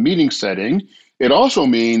I'm in a meeting setting, it also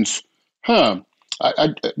means,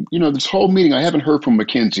 this whole meeting, I haven't heard from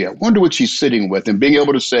Mackenzie. I wonder what she's sitting with, and being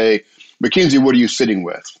able to say, Mackenzie, what are you sitting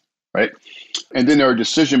with, right? And then there are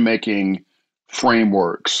decision-making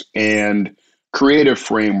frameworks and creative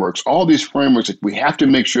frameworks, all these frameworks that we have to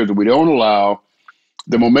make sure that we don't allow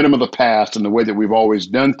the momentum of the past and the way that we've always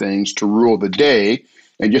done things to rule the day,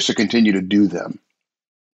 and just to continue to do them,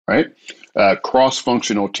 right?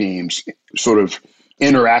 Cross-functional teams, sort of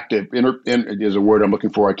interactive, there's a word I'm looking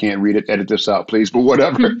for. I can't read it. Edit this out, please. But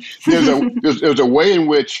whatever. There's a way in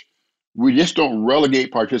which we just don't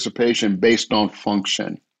relegate participation based on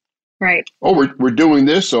function. Right. Oh, we're doing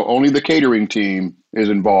this, so only the catering team is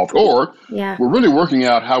involved. Or we're really working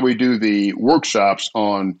out how we do the workshops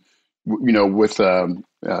on, with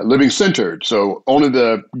living centered. So only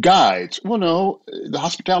the guides. Well, no, the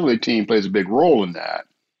hospitality team plays a big role in that.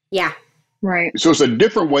 Yeah. Right. So it's a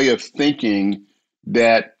different way of thinking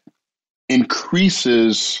that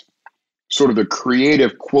increases sort of the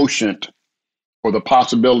creative quotient or the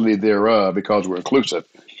possibility thereof because we're inclusive.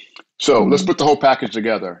 So let's put the whole package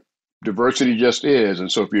together. Diversity just is.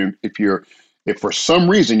 And so if for some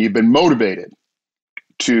reason you've been motivated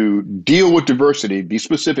to deal with diversity, be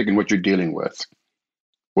specific in what you're dealing with.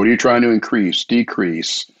 What are you trying to increase,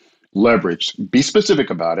 decrease, leverage? Be specific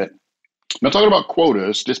about it. I'm not talking about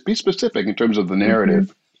quotas, just be specific in terms of the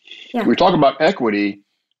narrative. When we talk about equity,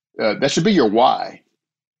 that should be your why.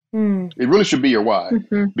 It really should be your why,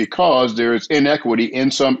 because there's inequity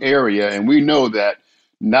in some area. And we know that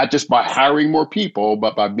not just by hiring more people,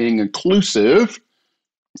 but by being inclusive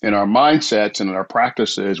in our mindsets and in our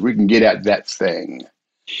practices, we can get at that thing.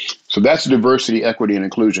 So that's diversity, equity, and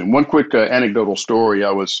inclusion. One quick anecdotal story.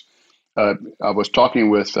 I was talking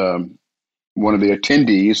with one of the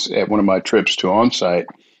attendees at one of my trips to onsite,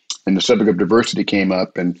 and the subject of diversity came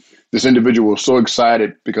up. And this individual was so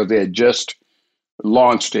excited because they had just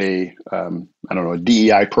launched a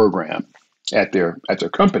DEI program at their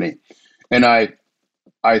company. And I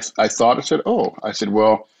said,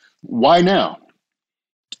 well, why now?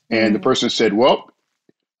 And the person said, well,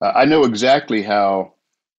 I know exactly how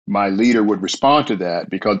my leader would respond to that,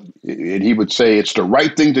 because he would say it's the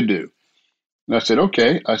right thing to do. And I said,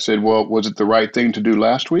 okay. I said, well, was it the right thing to do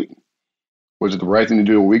last week? Was it the right thing to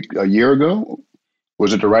do a year ago?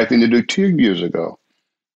 Was it the right thing to do 2 years ago?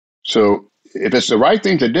 So if it's the right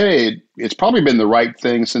thing today, it's probably been the right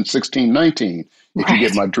thing since 1619, if you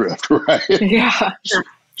get my drift, right? Yeah.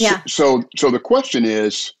 So the question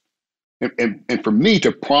is, and for me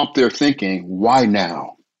to prompt their thinking, why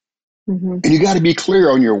now? And you got to be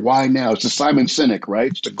clear on your why now. It's the Simon Sinek,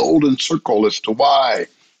 right? It's the golden circle. It's the why.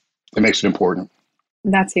 It makes it important.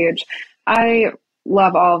 That's huge. I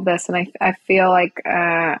love all of this. And I feel like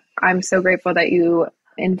I'm so grateful that you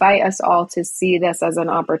invite us all to see this as an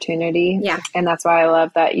opportunity. Yeah. And that's why I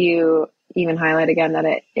love that you even highlight again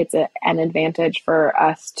that it's an advantage for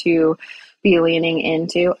us to be leaning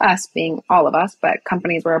into, us being all of us, but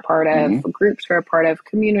companies we're a part of, groups we're a part of,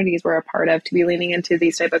 communities we're a part of, to be leaning into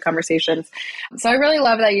these type of conversations. So I really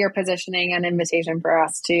love that you're positioning an invitation for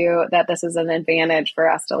us to, that this is an advantage for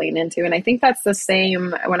us to lean into. And I think that's the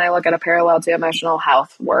same when I look at a parallel to emotional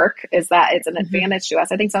health work, is that it's an advantage to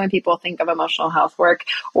us. I think so many people think of emotional health work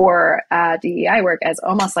or DEI work as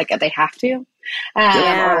almost like they have to.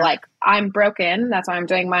 Or like I'm broken. That's why I'm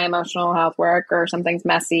doing my emotional health work, or something's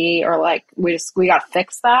messy, or like we got to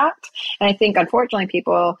fix that. And I think unfortunately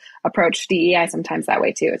people approach DEI sometimes that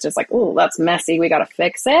way too. It's just like, oh, that's messy, we got to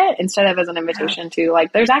fix it, instead of as an invitation to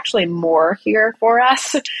like, there's actually more here for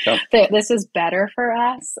us. Yep. This is better for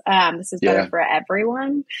us. This is better for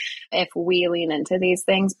everyone if we lean into these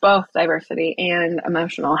things, both diversity and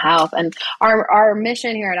emotional health. And our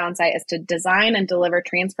mission here at Onsite is to design and deliver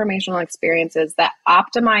transformational experiences that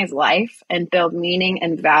optimize life and build meaning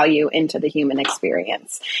and value into the human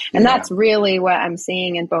experience. And that's really what I'm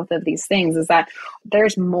seeing in both of these things, is that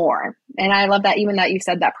there's more. And I love that, even that you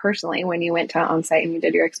said that personally, when you went to Onsite and you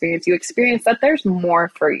did your experience, you experienced that there's more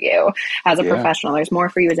for you as a professional. There's more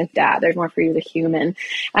for you as a dad. There's more for you as a human.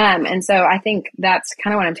 And so I think that's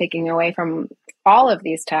kind of what I'm taking away from all of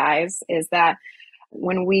these ties, is that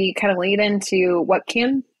when we kind of lead into what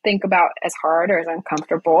can think about as hard or as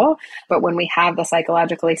uncomfortable, but when we have the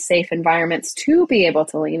psychologically safe environments to be able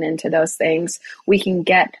to lean into those things, we can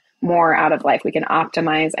get more out of life. We can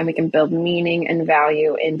optimize and we can build meaning and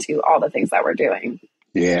value into all the things that we're doing.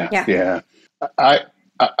 Yeah. I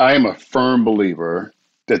am a firm believer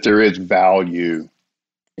that there is value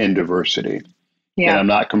in diversity. Yeah.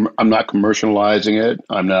 And I'm not commercializing it.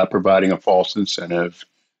 I'm not providing a false incentive.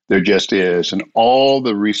 There just is. And all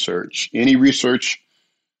the research, any research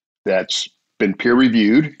that's been peer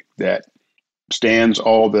reviewed, that stands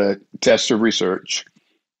all the tests of research,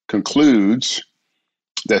 concludes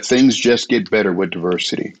that things just get better with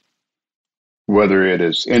diversity. Whether it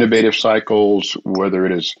is innovative cycles, whether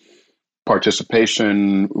it is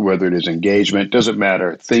participation, whether it is engagement, doesn't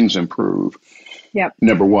matter. Things improve. Yep.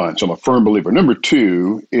 Number one. So I'm a firm believer. Number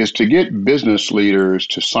two is to get business leaders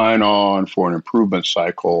to sign on for an improvement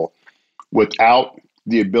cycle without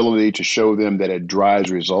the ability to show them that it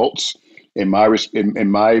drives results. In my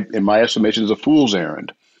estimation, is a fool's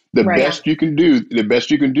errand. The best you can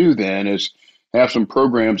do then is have some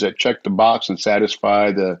programs that check the box and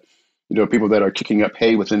satisfy the people that are kicking up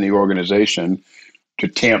hay within the organization, to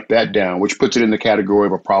tamp that down, which puts it in the category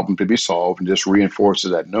of a problem to be solved and just reinforces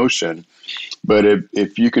that notion. But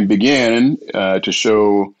if you can begin to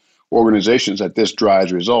show organizations that this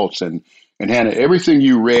drives results, and Hannah, everything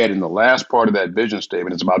you read in the last part of that vision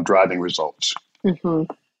statement is about driving results.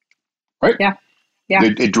 Mm-hmm. Right? Yeah.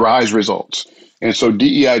 It drives results. And so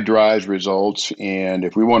DEI drives results. And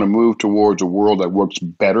if we want to move towards a world that works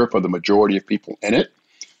better for the majority of people in it,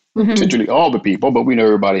 potentially all the people, but we know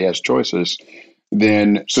everybody has choices,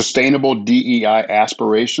 then sustainable DEI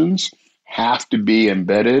aspirations have to be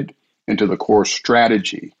embedded into the core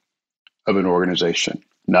strategy of an organization.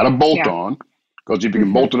 Not a bolt-on, because if you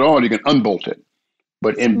can bolt it on, you can unbolt it,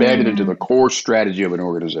 but embedded into the core strategy of an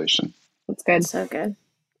organization. That's good. So good.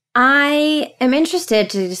 I am interested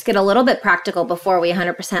to just get a little bit practical before we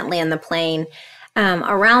 100% land the plane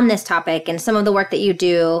around this topic and some of the work that you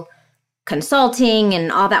do, consulting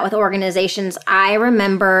and all that with organizations. I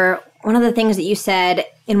remember one of the things that you said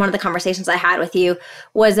in one of the conversations I had with you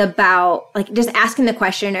was about like just asking the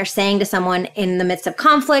question or saying to someone in the midst of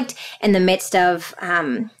conflict, in the midst of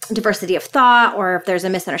diversity of thought, or if there's a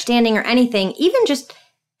misunderstanding or anything, even just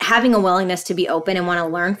having a willingness to be open and want to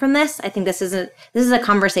learn from this. I think this is a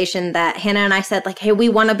conversation that Hannah and I said, like, hey, we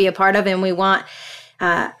want to be a part of, and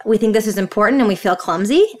we think this is important, and we feel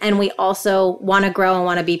clumsy, and we also want to grow and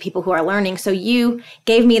want to be people who are learning. So you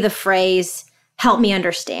gave me the phrase, help me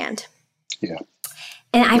understand. Yeah.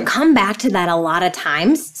 And I've come back to that a lot of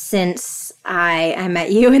times since I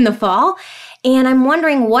met you in the fall. And I'm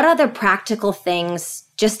wondering what other practical things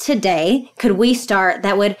just today could we start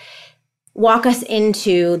that would walk us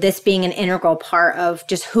into this being an integral part of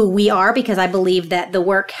just who we are, because I believe that the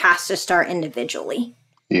work has to start individually.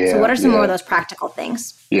 Yeah. So what are some more of those practical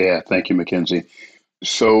things? Yeah. Thank you, Mackenzie.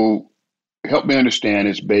 So help me understand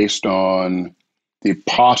is based on the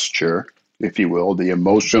posture, if you will, the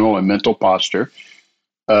emotional and mental posture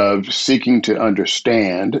of seeking to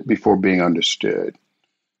understand before being understood.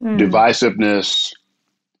 Divisiveness,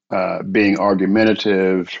 being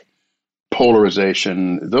argumentative,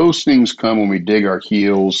 polarization, those things come when we dig our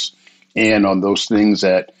heels in on those things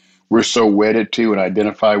that we're so wedded to and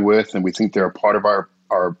identify with, and we think they're a part of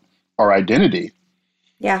our identity.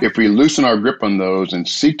 Yeah. If we loosen our grip on those and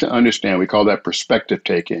seek to understand, we call that perspective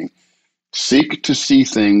taking. Seek to see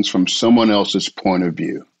things from someone else's point of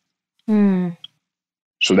view.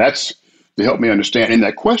 So that's to help me understand. And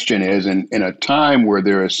that question is in a time where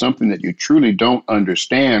there is something that you truly don't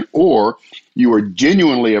understand, or you are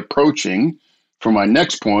genuinely approaching, for my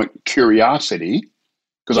next point, curiosity,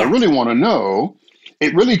 because I really want to know,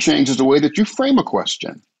 it really changes the way that you frame a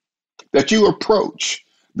question, that you approach,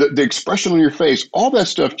 the expression on your face, all that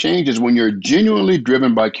stuff changes when you're genuinely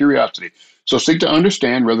driven by curiosity. So seek to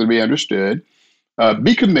understand rather than be understood.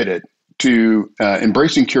 Be committed to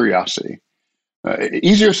embracing curiosity.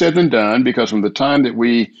 Easier said than done, because from the time that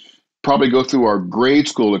we probably go through our grade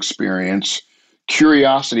school experience,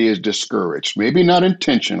 curiosity is discouraged. Maybe not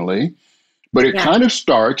intentionally, but it kind of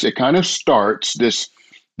starts. It kind of starts this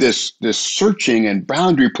searching and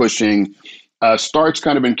boundary pushing. Starts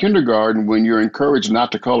kind of in kindergarten when you're encouraged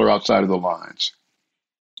not to color outside of the lines.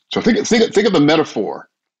 So think of the metaphor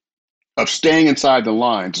of staying inside the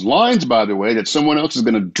lines. Lines, by the way, that someone else is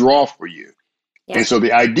going to draw for you. Yeah. And so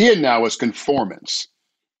the idea now is conformance.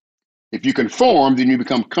 If you conform, then you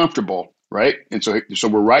become comfortable, right? And so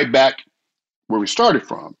we're right back where we started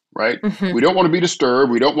from, right? Mm-hmm. We don't want to be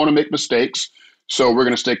disturbed. We don't want to make mistakes. So we're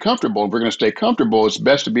going to stay comfortable. If we're going to stay comfortable, it's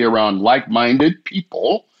best to be around like-minded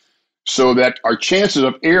people so that our chances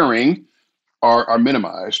of erring are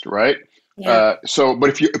minimized, right? Yeah.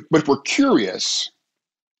 But if we're curious,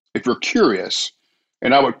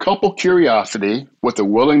 and I would couple curiosity with a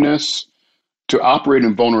willingness to operate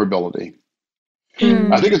in vulnerability.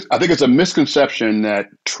 Mm. I think it's a misconception that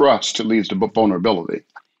trust leads to vulnerability.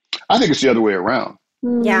 I think it's the other way around.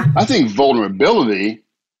 Yeah. I think vulnerability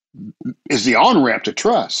is the on-ramp to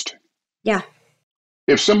trust. Yeah.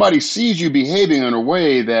 If somebody sees you behaving in a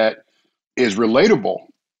way that is relatable,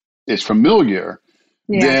 is familiar,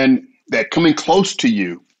 then that coming close to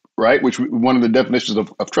you, right? Which one of the definitions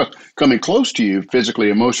of trust, coming close to you physically,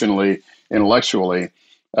 emotionally, intellectually.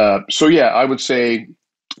 I would say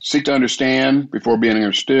seek to understand before being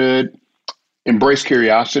understood, embrace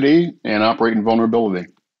curiosity, and operate in vulnerability.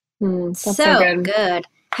 So good.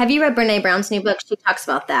 Have you read Brene Brown's new book? She talks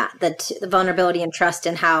about that, the vulnerability and trust,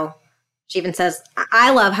 and how she even says,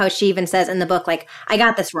 I love how she even says in the book, like, I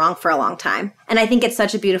got this wrong for a long time. And I think it's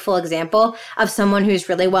such a beautiful example of someone who's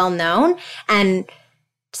really well known and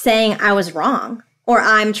saying I was wrong or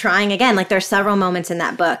I'm trying again. Like there's several moments in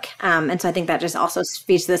that book. And so I think that just also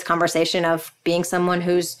speaks to this conversation of being someone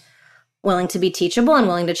who's willing to be teachable and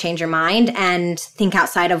willing to change your mind and think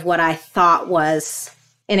outside of what I thought was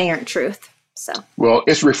inerrant truth. So, well,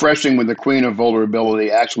 it's refreshing when the queen of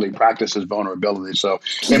vulnerability actually practices vulnerability. So,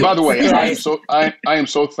 and by the way, I am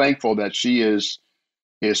so thankful that she is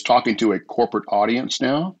talking to a corporate audience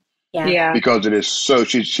now. Yeah. Because it is so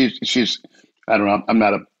she's I don't know, I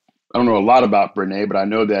don't know a lot about Brene, but I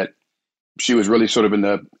know that she was really sort of in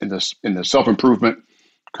the self-improvement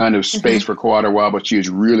kind of space for quite a while, but she is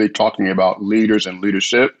really talking about leaders and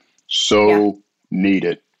leadership. So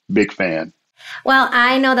needed. Big fan. Well,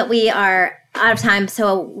 I know that we are out of time.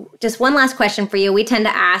 So just one last question for you. We tend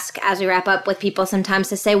to ask as we wrap up with people sometimes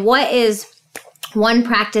to say, what is one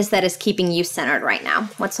practice that is keeping you centered right now?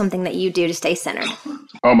 What's something that you do to stay centered?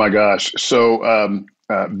 Oh my gosh. So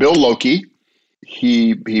Bill Loki,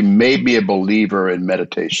 he made me a believer in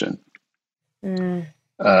meditation.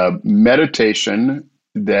 Meditation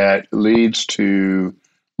that leads to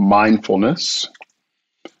mindfulness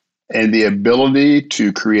and the ability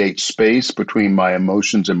to create space between my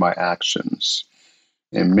emotions and my actions.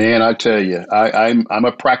 And man, I tell you, I'm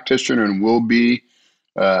a practitioner and will be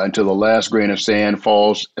until the last grain of sand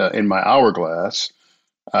falls in my hourglass.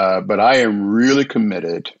 But I am really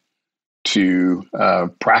committed to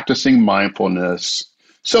practicing mindfulness,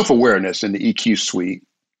 self-awareness in the EQ suite,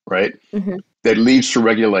 right? Mm-hmm. That leads to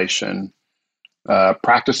regulation,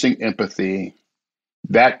 practicing empathy.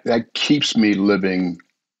 That keeps me living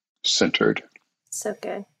centered. So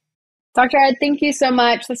good. Dr. Ed, thank you so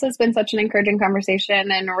much. This has been such an encouraging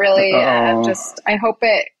conversation, and really I hope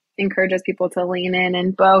it encourages people to lean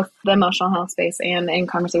in both the emotional health space and in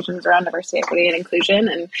conversations around diversity, equity, and inclusion.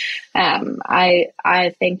 And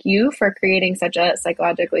I thank you for creating such a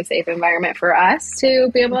psychologically safe environment for us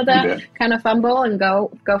to be able to kind of fumble and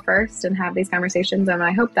go first and have these conversations. And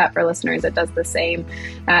I hope that for listeners, it does the same,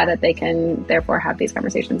 that they can therefore have these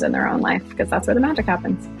conversations in their own life, because that's where the magic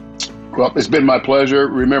happens. Well, it's been my pleasure.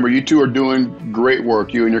 Remember, you two are doing great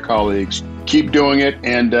work, you and your colleagues. Keep doing it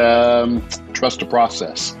and trust the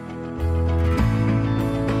process.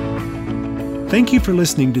 Thank you for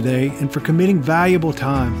listening today and for committing valuable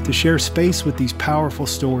time to share space with these powerful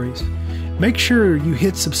stories. Make sure you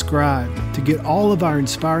hit subscribe to get all of our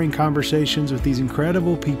inspiring conversations with these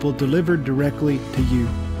incredible people delivered directly to you.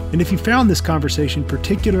 And if you found this conversation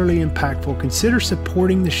particularly impactful, consider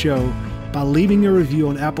supporting the show by leaving a review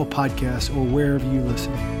on Apple Podcasts or wherever you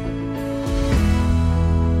listen.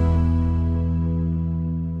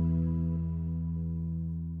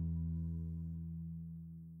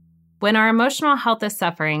 When our emotional health is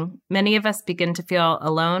suffering, many of us begin to feel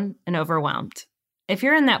alone and overwhelmed. If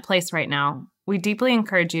you're in that place right now, we deeply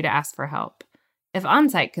encourage you to ask for help. If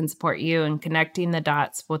OnSite can support you in connecting the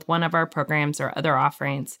dots with one of our programs or other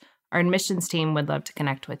offerings, our admissions team would love to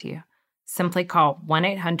connect with you. Simply call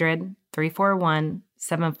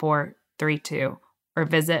 1-800-341-7432 or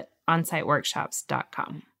visit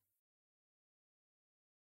onsiteworkshops.com.